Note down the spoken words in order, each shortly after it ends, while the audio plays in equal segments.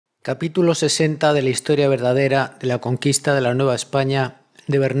Capítulo 60 de la Historia verdadera de la conquista de la Nueva España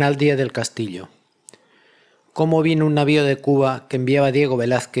de Bernal, Díaz del Castillo. Cómo vino un navío de Cuba que enviaba Diego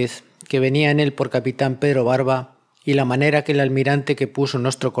Velázquez, que venía en él por capitán Pedro Barba, y la manera que el almirante que puso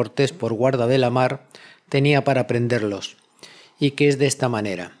nuestro Cortés por guarda de la mar tenía para prenderlos, y que es de esta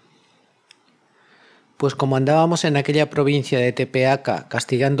manera. Pues como andábamos en aquella provincia de Tepeaca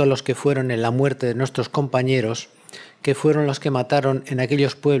castigando a los que fueron en la muerte de nuestros compañeros, que fueron los que mataron en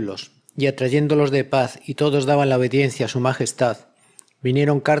aquellos pueblos, y atrayéndolos de paz y todos daban la obediencia a su majestad,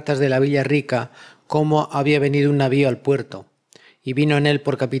 vinieron cartas de la Villa Rica cómo había venido un navío al puerto, y vino en él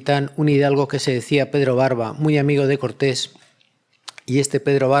por capitán un hidalgo que se decía Pedro Barba, muy amigo de Cortés, y este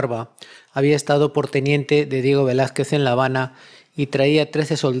Pedro Barba había estado por teniente de Diego Velázquez en La Habana y traía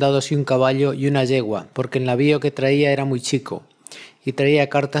 13 soldados y un caballo y una yegua, porque el navío que traía era muy chico, y traía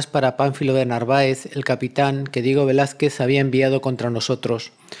cartas para Pánfilo de Narváez, el capitán que Diego Velázquez había enviado contra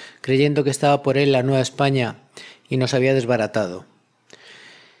nosotros, creyendo que estaba por él la Nueva España y nos había desbaratado.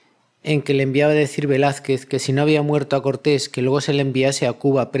 En que le enviaba a decir Velázquez que si no había muerto a Cortés, que luego se le enviase a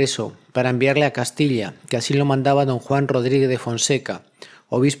Cuba preso para enviarle a Castilla, que así lo mandaba don Juan Rodríguez de Fonseca,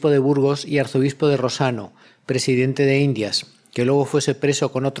 obispo de Burgos y arzobispo de Rosano, presidente de Indias, que luego fuese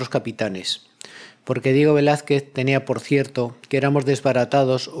preso con otros capitanes. Porque Diego Velázquez tenía por cierto que éramos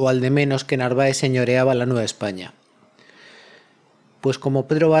desbaratados o al de menos que Narváez señoreaba la Nueva España. Pues como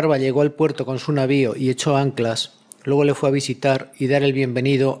Pedro Barba llegó al puerto con su navío y echó anclas, luego le fue a visitar y dar el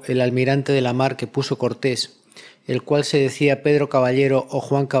bienvenido el almirante de la mar que puso Cortés, el cual se decía Pedro Caballero o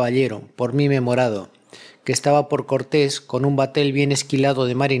Juan Caballero, por mí memorado, que estaba por Cortés con un batel bien esquilado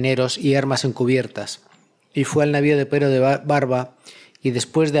de marineros y armas encubiertas, y fue al navío de Pedro de Barba, y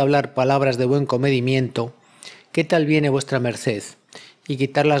después de hablar palabras de buen comedimiento, ¿qué tal viene vuestra merced? Y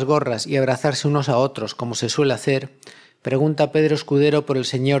quitar las gorras y abrazarse unos a otros, como se suele hacer, pregunta Pedro Escudero por el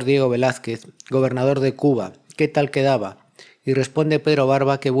señor Diego Velázquez, gobernador de Cuba, ¿qué tal quedaba? Y responde Pedro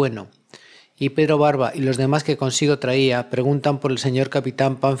Barba que bueno. Y Pedro Barba y los demás que consigo traía preguntan por el señor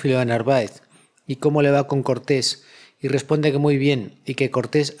capitán Pánfilo de Narváez, y cómo le va con Cortés, y responde que muy bien, y que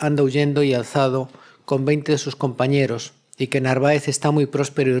Cortés anda huyendo y alzado con 20 de sus compañeros, y que Narváez está muy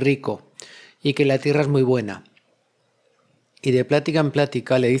próspero y rico, y que la tierra es muy buena. Y de plática en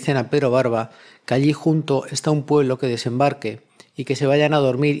plática le dicen a Pedro Barba que allí junto está un pueblo que desembarque, y que se vayan a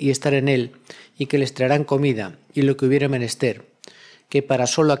dormir y estar en él, y que les traerán comida, y lo que hubiere menester, que para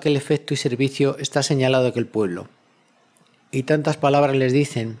solo aquel efecto y servicio está señalado aquel pueblo. Y tantas palabras les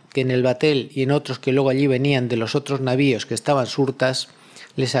dicen, que en el batel y en otros que luego allí venían de los otros navíos que estaban surtas,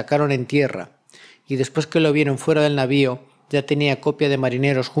 le sacaron en tierra, y después que lo vieron fuera del navío, ya tenía copia de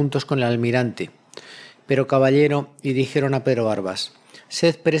marineros juntos con el almirante. Pero caballero, y dijeron a Pedro Barbas,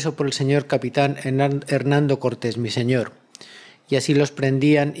 sed preso por el señor capitán Hernando Cortés, mi señor. Y así los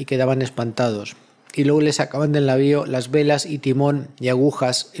prendían y quedaban espantados. Y luego les sacaban del navío las velas y timón y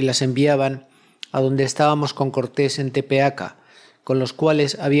agujas y las enviaban a donde estábamos con Cortés en Tepeaca, con los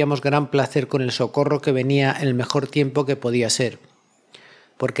cuales habíamos gran placer con el socorro que venía en el mejor tiempo que podía ser.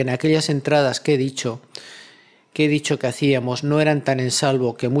 Porque en aquellas entradas que he dicho que hacíamos no eran tan en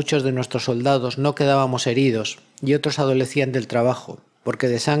salvo que muchos de nuestros soldados no quedábamos heridos y otros adolecían del trabajo, porque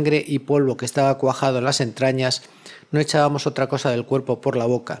de sangre y polvo que estaba cuajado en las entrañas no echábamos otra cosa del cuerpo por la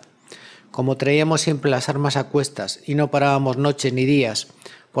boca. Como traíamos siempre las armas a cuestas y no parábamos noches ni días,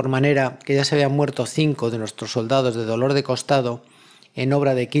 por manera que ya se habían muerto 5 de nuestros soldados de dolor de costado en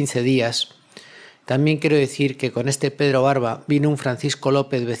obra de 15 días, también quiero decir que con este Pedro Barba vino un Francisco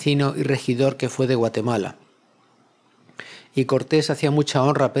López vecino y regidor que fue de Guatemala. Y Cortés hacía mucha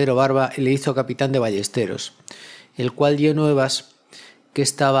honra a Pedro Barba y le hizo capitán de ballesteros, el cual dio nuevas que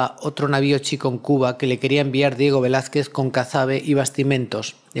estaba otro navío chico en Cuba que le quería enviar Diego Velázquez con cazabe y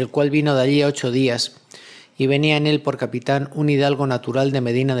bastimentos, el cual vino de allí a 8 días, y venía en él por capitán un hidalgo natural de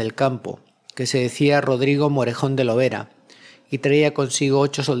Medina del Campo, que se decía Rodrigo Morejón de Lovera, y traía consigo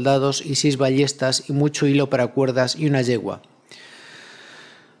 8 soldados y 6 ballestas y mucho hilo para cuerdas y una yegua.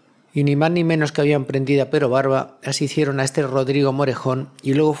 Y ni más ni menos que habían prendido a Pedro Barba, así hicieron a este Rodrigo Morejón,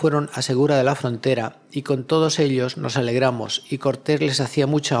 y luego fueron a Segura de la Frontera, y con todos ellos nos alegramos, y Cortés les hacía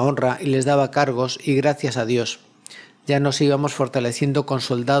mucha honra y les daba cargos, y gracias a Dios. Ya nos íbamos fortaleciendo con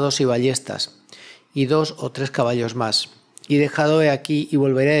soldados y ballestas, y 2 o 3 caballos más. Y dejado he aquí, y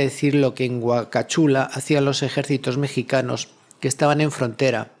volveré a decir lo que en Huacachula hacían los ejércitos mexicanos que estaban en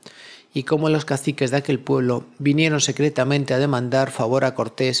frontera, y cómo los caciques de aquel pueblo vinieron secretamente a demandar favor a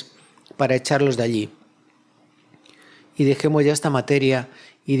Cortés para echarlos de allí. Y dejemos ya esta materia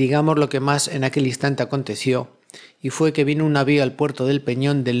y digamos lo que más en aquel instante aconteció, y fue que vino un navío al puerto del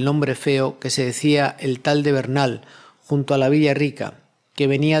Peñón del nombre feo que se decía el tal de Bernal, junto a la Villa Rica, que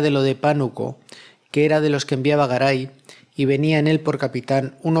venía de lo de Pánuco, que era de los que enviaba Garay, y venía en él por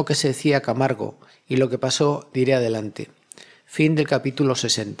capitán uno que se decía Camargo, y lo que pasó diré adelante. Fin del capítulo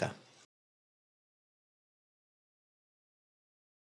 60.